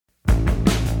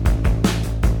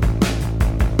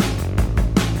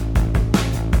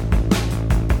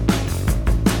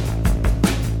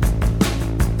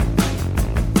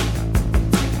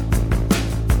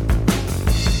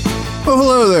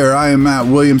Well, hello there. I am Matt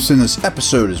Williamson. This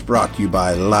episode is brought to you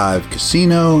by Live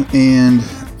Casino. And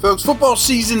folks, football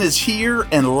season is here,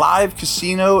 and Live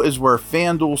Casino is where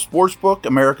FanDuel Sportsbook,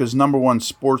 America's #1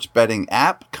 sports betting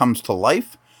app, comes to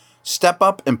life. Step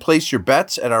up and place your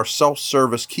bets at our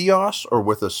self-service kiosk or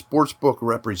with a sportsbook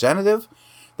representative.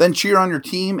 Then cheer on your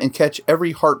team and catch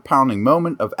every heart-pounding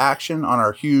moment of action on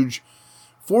our huge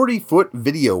 40-foot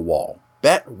video wall.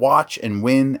 Bet, watch, and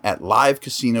win at Live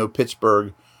Casino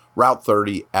Pittsburgh, Route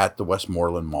 30 at the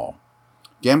Westmoreland Mall.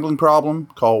 Gambling problem?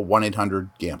 Call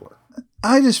 1-800-GAMBLER.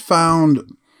 I just found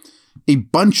a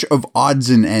bunch of odds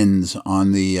and ends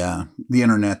on the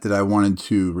internet that I wanted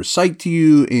to recite to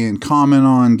you and comment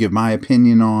on, give my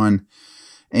opinion on.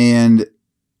 And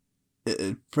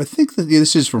I think that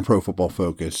this is from Pro Football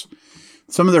Focus.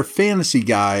 Some of their fantasy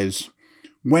guys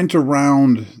went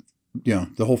around,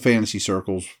 the whole fantasy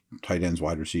circles, tight ends,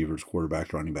 wide receivers,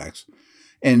 quarterbacks, running backs.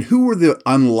 And who were the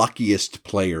unluckiest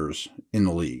players in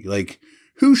the league? Like,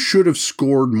 who should have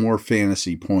scored more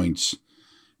fantasy points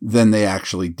than they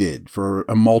actually did for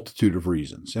a multitude of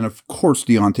reasons? And of course,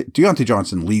 Deontay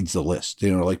Johnson leads the list,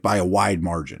 by a wide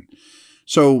margin.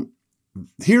 So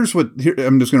I'm just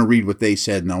going to read what they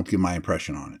said and I'll give my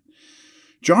impression on it.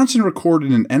 Johnson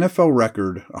recorded an NFL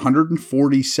record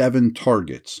 147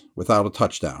 targets without a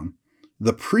touchdown.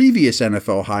 The previous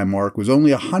NFL high mark was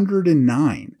only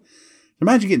 109.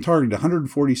 Imagine getting targeted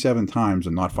 147 times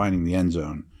and not finding the end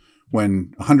zone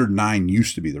when 109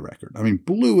 used to be the record. I mean,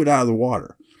 blew it out of the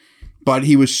water. But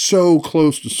he was so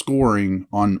close to scoring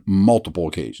on multiple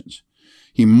occasions.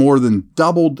 He more than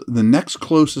doubled the next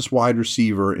closest wide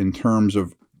receiver in terms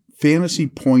of fantasy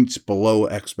points below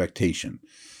expectation.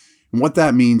 And what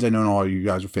that means, I know all you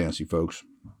guys are fantasy folks,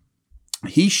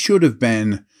 he should have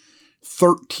been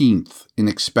 13th in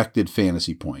expected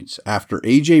fantasy points after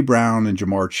A.J. Brown and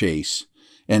Jamar Chase,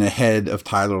 and ahead of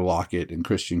Tyler Lockett and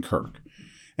Christian Kirk.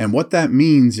 And what that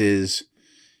means is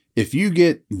if you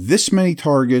get this many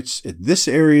targets at this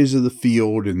areas of the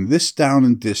field and this down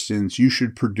and distance, you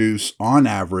should produce on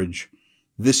average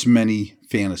this many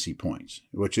fantasy points,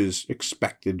 which is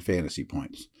expected fantasy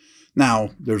points.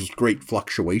 Now, there's great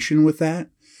fluctuation with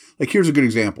that. Like, here's a good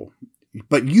example.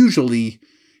 But usually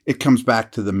it comes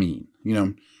back to the mean.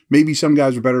 Maybe some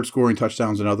guys are better at scoring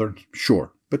touchdowns than others.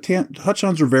 Sure. But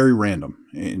touchdowns are very random,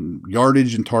 and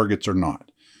yardage and targets are not.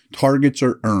 Targets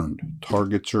are earned.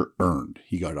 Targets are earned.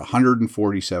 He got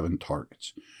 147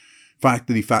 targets. The fact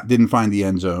that he didn't find the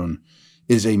end zone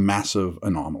is a massive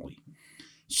anomaly.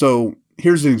 So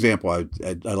here's an example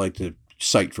I like to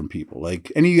cite from people. Like,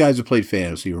 any of you guys who played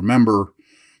fantasy, remember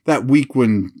that week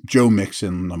when Joe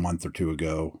Mixon, a month or two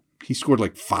ago, he scored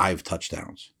like 5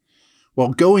 touchdowns.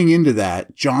 Well, going into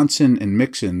that, Johnson and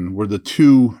Mixon were the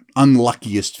two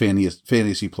unluckiest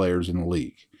fantasy players in the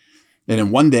league. And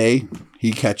in one day,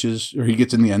 he gets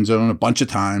in the end zone a bunch of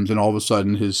times, and all of a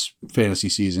sudden his fantasy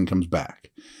season comes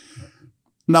back.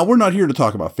 Now, we're not here to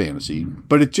talk about fantasy,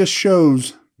 but it just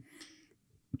shows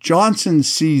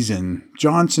Johnson's season,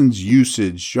 Johnson's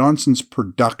usage, Johnson's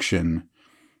production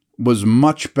was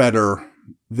much better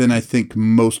than I think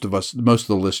most of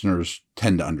the listeners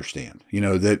tend to understand.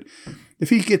 That if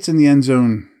he gets in the end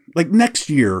zone, like next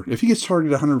year, if he gets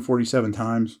targeted 147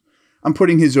 times, I'm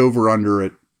putting his over-under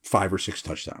at 5 or 6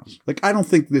 touchdowns. Like, I don't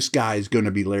think this guy is going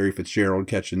to be Larry Fitzgerald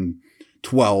catching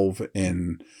 12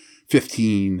 and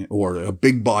 15, or a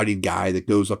big-bodied guy that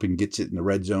goes up and gets it in the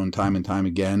red zone time and time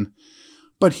again.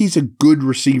 But he's a good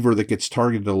receiver that gets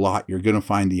targeted a lot. You're going to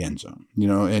find the end zone,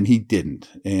 and he didn't.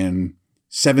 And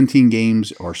 17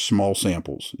 games are small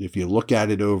samples. If you look at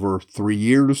it over 3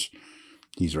 years,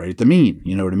 he's right at the mean.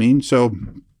 You know what I mean? So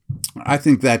I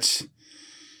think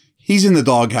he's in the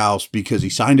doghouse because he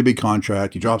signed a big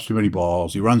contract. He drops too many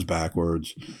balls. He runs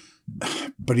backwards,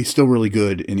 but he's still really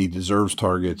good, and he deserves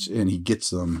targets, and he gets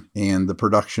them, and the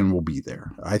production will be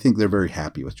there. I think they're very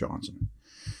happy with Johnson.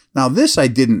 Now, this I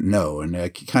didn't know, and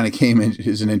it kind of came in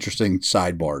as an interesting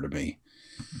sidebar to me.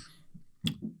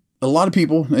 A lot of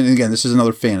people, and again, this is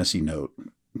another fantasy note,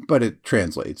 but it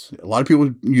translates. A lot of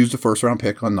people used a first-round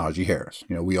pick on Najee Harris.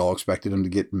 We all expected him to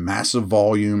get massive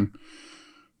volume,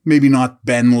 maybe not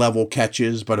Ben-level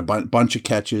catches, but a bunch of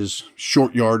catches,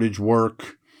 short yardage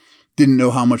work. Didn't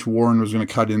know how much Warren was going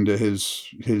to cut into his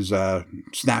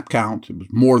snap count. It was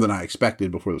more than I expected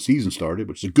before the season started,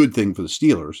 which is a good thing for the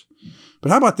Steelers.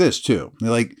 But how about this, too?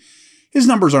 His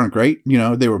numbers aren't great.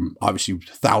 They were obviously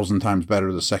 1,000 times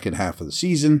better the second half of the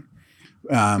season.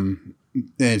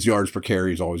 His yards per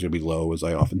carry is always going to be low, as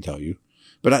I often tell you.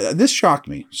 But this shocked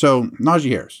me. So, Najee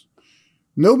Harris.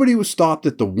 Nobody was stopped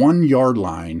at the 1 yard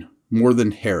line more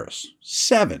than Harris.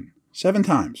 Seven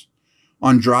times.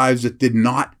 on drives that did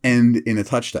not end in a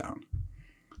touchdown.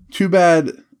 Too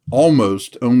bad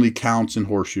almost only counts in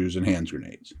horseshoes and hand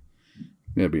grenades.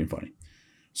 Yeah, being funny.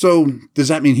 So does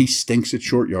that mean he stinks at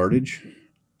short yardage?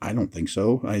 I don't think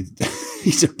so.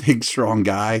 He's a big, strong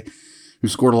guy who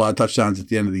scored a lot of touchdowns at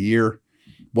the end of the year.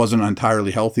 Wasn't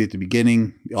entirely healthy at the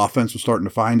beginning. The offense was starting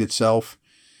to find itself.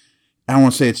 I don't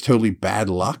want to say it's totally bad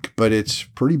luck, but it's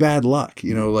pretty bad luck.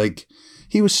 You know, like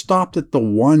he was stopped at the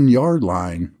 1 yard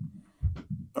line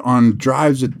on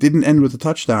drives that didn't end with a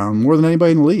touchdown more than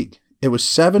anybody in the league. It was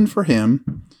 7 for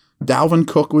him. Dalvin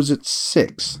Cook was at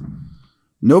 6.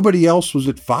 Nobody else was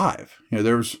at 5. You know,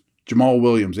 there was Jamal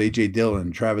Williams, A.J.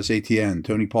 Dillon, Travis Etienne,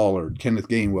 Tony Pollard, Kenneth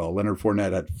Gainwell, Leonard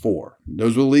Fournette at 4.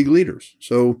 Those were the league leaders.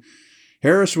 So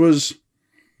Harris was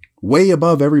way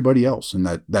above everybody else in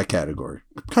that category.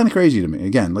 Kind of crazy to me.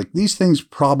 Again, like these things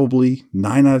probably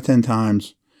 9 out of 10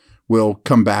 times will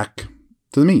come back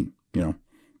to the mean, you know.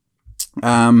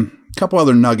 A couple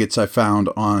other nuggets I found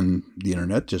on the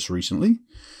internet just recently.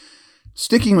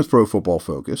 Sticking with Pro Football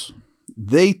Focus,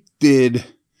 they did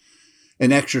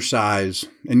an exercise,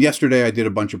 and yesterday I did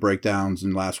a bunch of breakdowns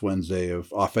and last Wednesday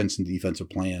of offense and defensive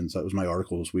plans. That was my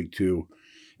article this week too.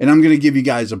 And I'm going to give you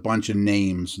guys a bunch of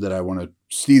names that I want to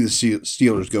see the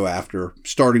Steelers go after,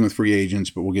 starting with free agents,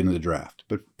 but we'll get into the draft.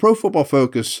 But Pro Football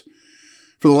Focus,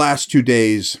 for the last 2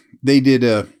 days, they did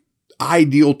a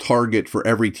ideal target for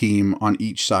every team on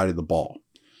each side of the ball.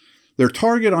 Their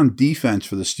target on defense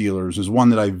for the Steelers is one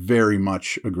that I very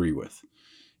much agree with.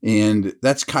 And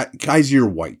that's Kaiser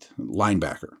White,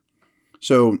 linebacker.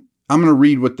 So I'm going to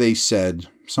read what they said,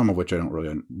 some of which I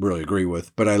don't really agree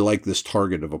with, but I like this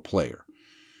target of a player.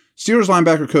 Steelers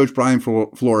linebacker coach Brian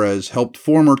Flores helped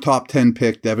former top 10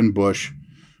 pick Devin Bush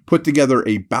put together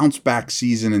a bounce-back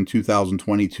season in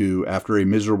 2022 after a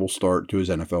miserable start to his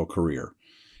NFL career.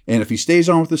 And if he stays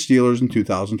on with the Steelers in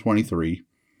 2023,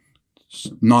 it's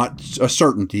not a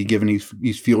certainty given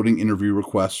he's fielding interview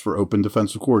requests for open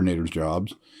defensive coordinators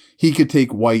jobs, he could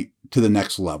take White to the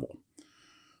next level.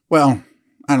 Well,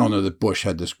 I don't know that Bush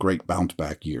had this great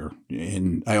bounce-back year,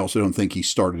 and I also don't think he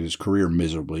started his career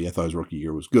miserably. I thought his rookie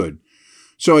year was good.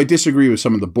 So I disagree with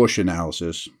some of the Bush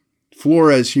analysis.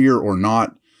 Flores here or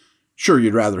not, sure,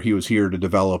 you'd rather he was here to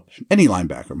develop any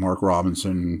linebacker, Mark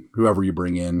Robinson, whoever you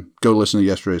bring in. Go listen to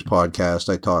yesterday's podcast.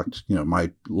 I talked,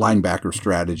 my linebacker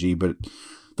strategy, but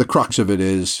the crux of it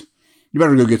is you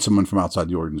better go get someone from outside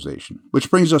the organization, which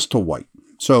brings us to White.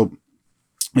 So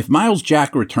if Myles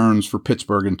Jack returns for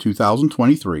Pittsburgh in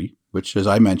 2023, which, as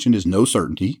I mentioned, is no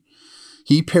certainty,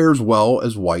 he pairs well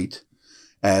as White,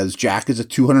 as Jack is a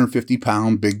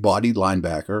 250-pound, big-bodied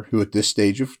linebacker who at this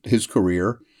stage of his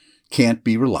career can't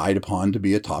be relied upon to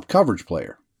be a top coverage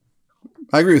player.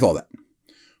 I agree with all that.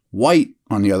 White,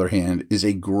 on the other hand, is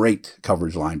a great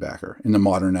coverage linebacker in the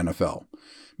modern NFL,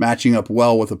 matching up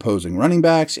well with opposing running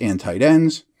backs and tight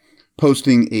ends,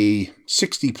 posting a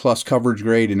 60-plus coverage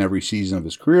grade in every season of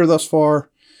his career thus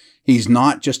far. He's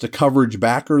not just a coverage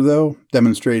backer, though,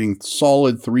 demonstrating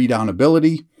solid 3-down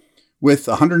ability with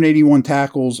 181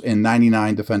 tackles and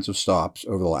 99 defensive stops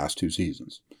over the last 2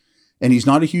 seasons. And he's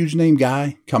not a huge name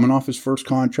guy coming off his first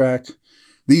contract.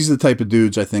 These are the type of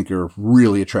dudes I think are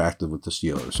really attractive with the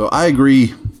Steelers. So I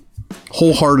agree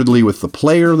wholeheartedly with the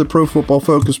player that Pro Football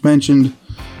Focus mentioned.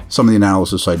 Some of the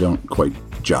analysis I don't quite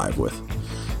jive with.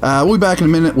 We'll be back in a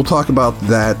minute. We'll talk about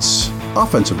that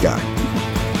offensive guy.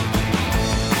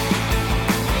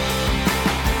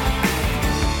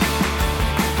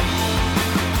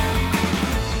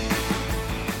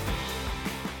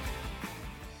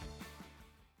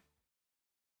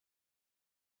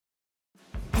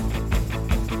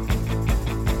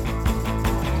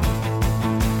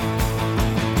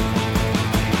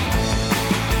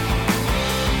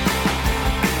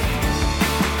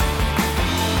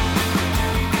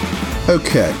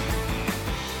 Okay,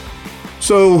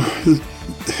 so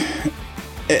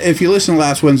if you listen to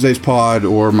last Wednesday's pod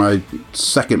or my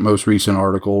second most recent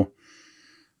article,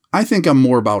 I think I'm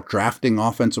more about drafting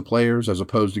offensive players as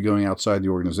opposed to going outside the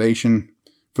organization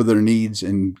for their needs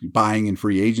and buying in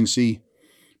free agency.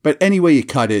 But any way you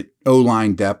cut it,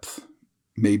 O-line depth,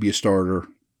 maybe a starter,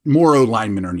 more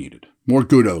O-linemen are needed. More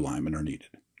good O-linemen are needed.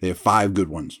 They have 5 good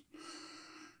ones,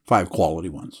 5 quality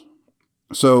ones.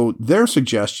 So their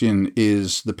suggestion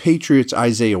is the Patriots'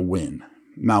 Isaiah Wynn.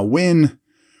 Now, Wynn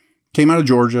came out of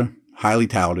Georgia, highly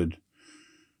touted.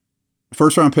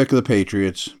 First-round pick of the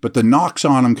Patriots, but the knocks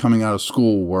on him coming out of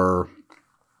school were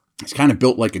he's kind of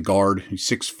built like a guard. He's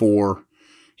 6'4".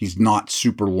 He's not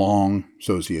super long.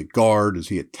 So is he a guard? Is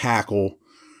he a tackle?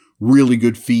 Really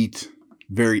good feet.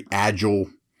 Very agile.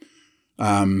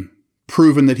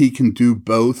 proven that he can do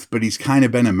both, but he's kind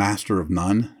of been a master of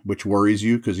none, which worries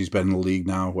you because he's been in the league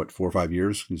now, 4 or 5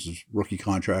 years? This is his rookie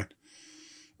contract.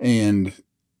 And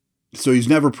so he's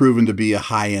never proven to be a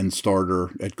high-end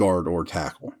starter at guard or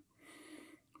tackle.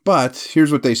 But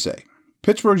here's what they say.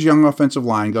 Pittsburgh's young offensive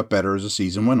line got better as the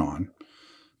season went on,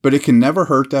 but it can never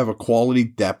hurt to have a quality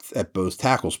depth at both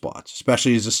tackle spots,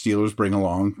 especially as the Steelers bring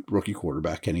along rookie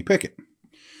quarterback Kenny Pickett.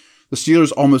 The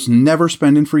Steelers almost never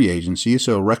spend in free agency,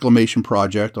 so a reclamation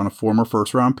project on a former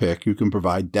first-round pick who can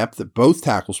provide depth at both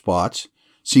tackle spots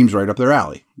seems right up their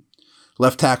alley.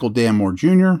 Left tackle Dan Moore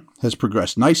Jr. has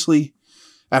progressed nicely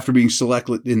after being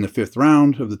selected in the 5th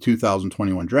round of the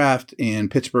 2021 draft,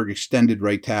 and Pittsburgh extended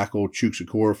right tackle Chuks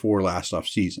Okorafor last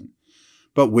offseason.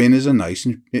 But Wynn is a nice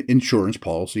insurance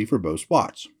policy for both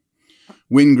spots.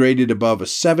 Wynn graded above a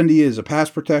 70 as a pass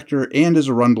protector and as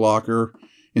a run blocker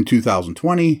in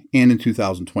 2020 and in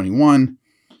 2021,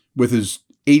 with his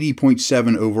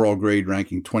 80.7 overall grade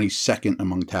ranking 22nd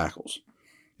among tackles.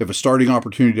 If a starting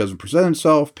opportunity doesn't present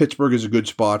itself, Pittsburgh is a good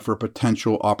spot for a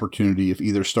potential opportunity if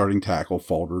either starting tackle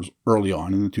falters early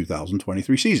on in the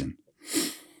 2023 season.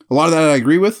 A lot of that I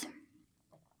agree with.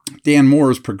 Dan Moore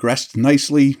has progressed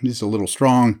nicely. He's a little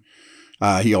strong.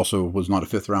 He also was not a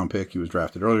 5th-round pick. He was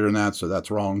drafted earlier than that, so that's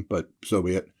wrong, but so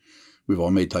be it. We've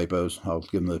all made typos. I'll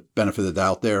give him the benefit of the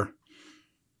doubt there.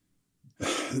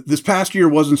 This past year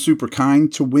wasn't super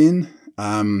kind to Wynn,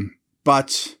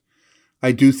 but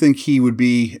I do think he would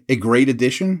be a great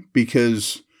addition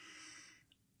because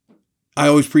I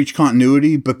always preach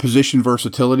continuity, but position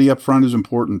versatility up front is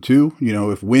important too. You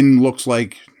know, if Wynn looks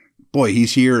like, boy,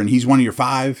 he's here and he's one of your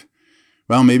 5,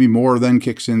 well, maybe Moore then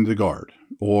kicks into guard.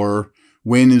 Or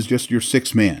Wynn is just your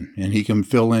 6th man and he can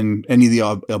fill in any of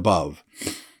the above.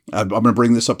 I'm going to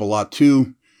bring this up a lot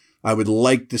too. I would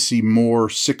like to see more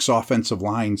 6 offensive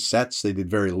line sets. They did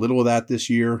very little of that this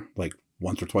year, like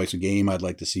once or twice a game. I'd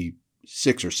like to see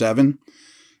 6 or 7,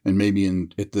 and maybe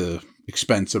at the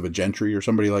expense of a Gentry or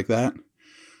somebody like that.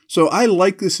 So I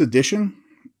like this addition,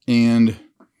 and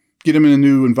get him in a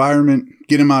new environment,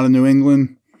 get him out of New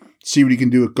England, see what he can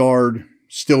do at guard,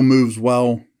 still moves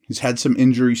well. He's had some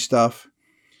injury stuff.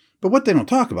 But what they don't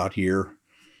talk about here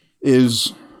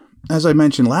is, as I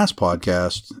mentioned last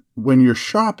podcast, when you're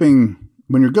shopping,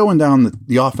 when you're going down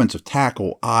the offensive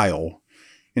tackle aisle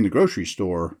in the grocery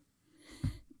store,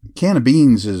 can of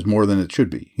beans is more than it should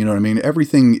be. You know what I mean?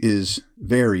 Everything is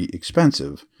very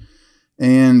expensive.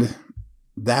 And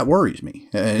that worries me,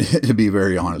 to be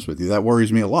very honest with you. That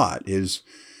worries me a lot, is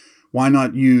why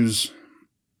not use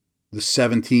the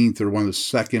 17th or one of the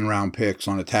 2nd-round picks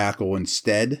on a tackle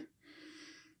instead?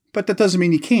 But that doesn't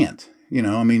mean you can't. You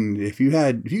know, I mean, if you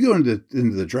go into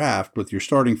the draft with your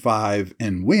starting 5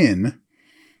 and Win,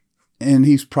 and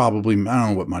he's probably, I don't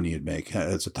know what money he'd make.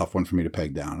 It's a tough one for me to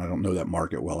peg down. I don't know that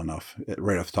market well enough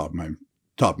right off the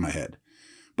top of my head.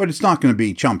 But it's not going to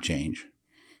be chump change.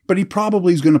 But he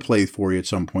probably is going to play for you at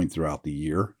some point throughout the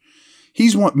year.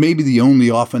 He's maybe the only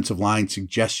offensive line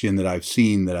suggestion that I've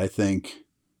seen that I think,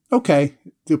 okay,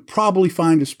 they'll probably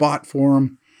find a spot for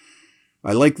him.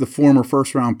 I like the former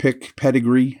 1st-round pick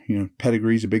pedigree. You know,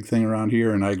 pedigree's a big thing around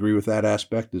here, and I agree with that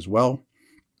aspect as well.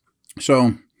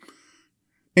 So,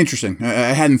 interesting.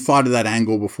 I hadn't thought of that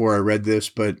angle before I read this,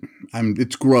 but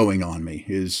it's growing on me.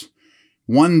 Is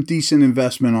one decent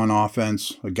investment on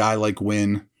offense, a guy like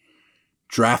Wynn,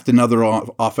 draft another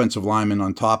offensive lineman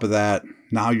on top of that.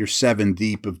 Now you're 7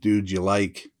 deep of dudes you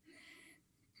like.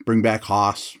 Bring back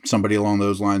Haas, somebody along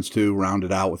those lines too, round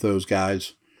it out with those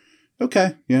guys.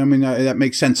 Okay, yeah, I mean, that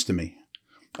makes sense to me.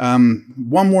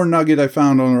 One more nugget I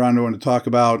found on around I want to talk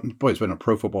about. Boy, it's been a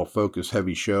Pro Football Focus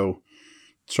heavy show.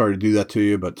 Sorry to do that to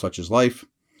you, but such is life.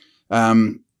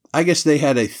 I guess they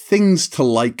had a things to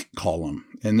like column,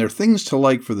 and their things to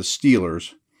like for the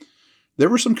Steelers. There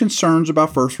were some concerns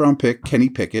about 1st-round pick Kenny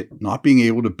Pickett not being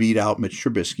able to beat out Mitch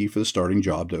Trubisky for the starting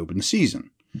job to open the season.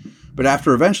 But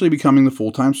after eventually becoming the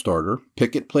full-time starter,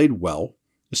 Pickett played well,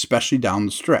 especially down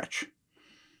the stretch.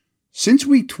 Since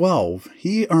week 12,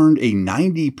 he earned a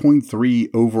 90.3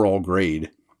 overall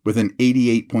grade with an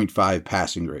 88.5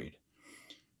 passing grade.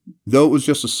 Though it was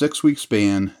just a 6-week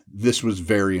span, this was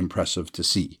very impressive to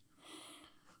see.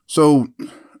 So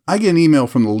I get an email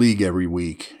from the league every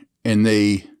week, and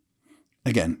they,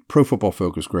 again, Pro Football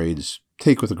Focus grades,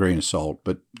 take with a grain of salt,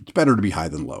 but it's better to be high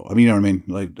than low. I mean, you know what I mean?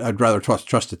 Like, I'd rather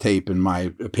trust the tape and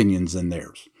my opinions than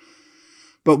theirs.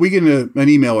 But we get an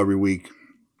email every week.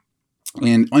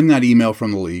 And on that email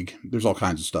from the league, there's all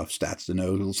kinds of stuff, stats to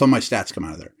know. Some of my stats come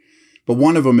out of there. But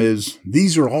one of them is,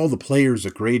 these are all the players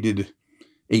that graded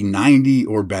a 90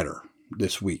 or better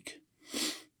this week.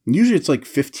 And usually it's like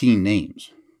 15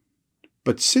 names.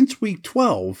 But since week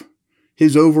 12,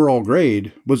 his overall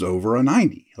grade was over a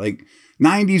 90. Like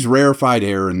 90's rarefied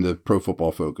air in the Pro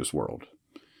Football Focus world.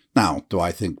 Now, do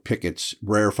I think Pickett's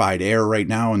rarefied air right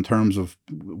now in terms of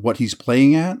what he's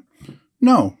playing at?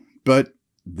 No, but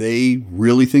they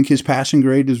really think his passing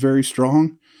grade is very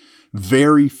strong.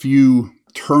 Very few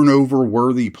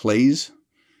turnover-worthy plays.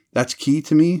 That's key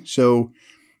to me. So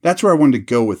that's where I wanted to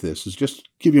go with this, is just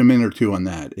give you a minute or two on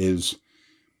that. Is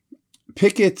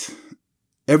Pickett,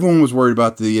 everyone was worried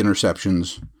about the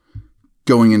interceptions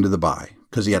going into the bye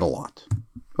because he had a lot.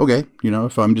 Okay,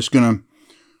 if I'm just going to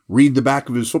read the back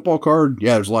of his football card,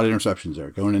 yeah, there's a lot of interceptions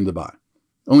there going into the bye.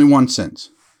 Only one since.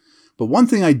 But one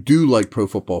thing I do like Pro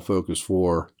Football Focus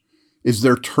for is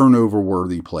their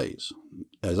turnover-worthy plays.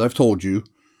 As I've told you,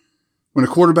 when a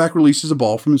quarterback releases a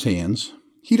ball from his hands,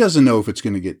 he doesn't know if it's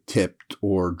going to get tipped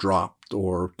or dropped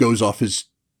or goes off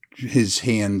his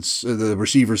hands, the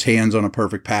receiver's hands on a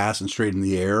perfect pass and straight in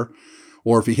the air,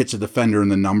 or if he hits a defender in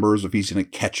the numbers, if he's going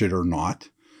to catch it or not.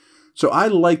 So I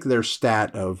like their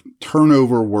stat of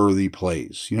turnover-worthy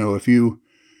plays. If you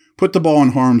put the ball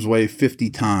in harm's way 50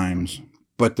 times,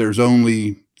 but there's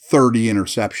only 30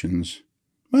 interceptions,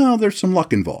 well, there's some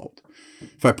luck involved.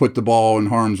 If I put the ball in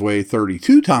harm's way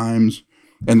 32 times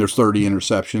and there's 30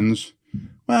 interceptions,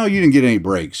 well, you didn't get any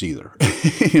breaks either.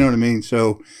 You know what I mean?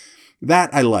 So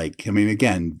that I like. I mean,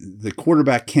 again, the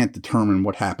quarterback can't determine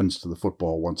what happens to the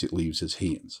football once it leaves his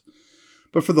hands.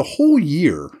 But for the whole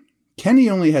year, Kenny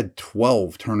only had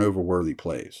 12 turnover-worthy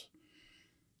plays.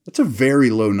 That's a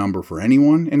very low number for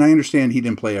anyone, and I understand he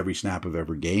didn't play every snap of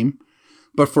every game.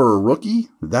 But for a rookie,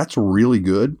 that's really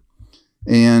good.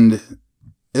 And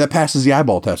that passes the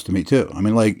eyeball test to me, too. I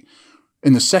mean, like,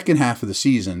 in the second half of the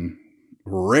season,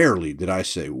 rarely did I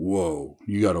say, whoa,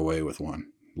 you got away with one.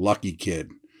 Lucky kid.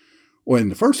 Well, in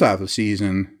the first half of the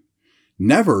season,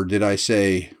 never did I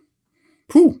say,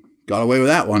 whew, got away with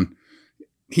that one.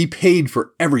 He paid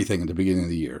for everything at the beginning of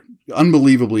the year.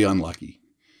 Unbelievably unlucky.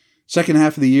 Second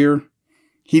half of the year,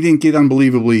 he didn't get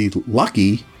unbelievably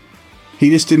lucky. He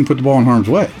just didn't put the ball in harm's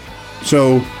way.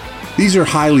 So these are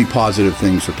highly positive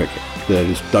things for Pickett that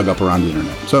is dug up around the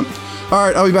internet. So, all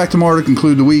right, I'll be back tomorrow to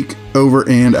conclude the week. Over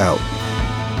and out.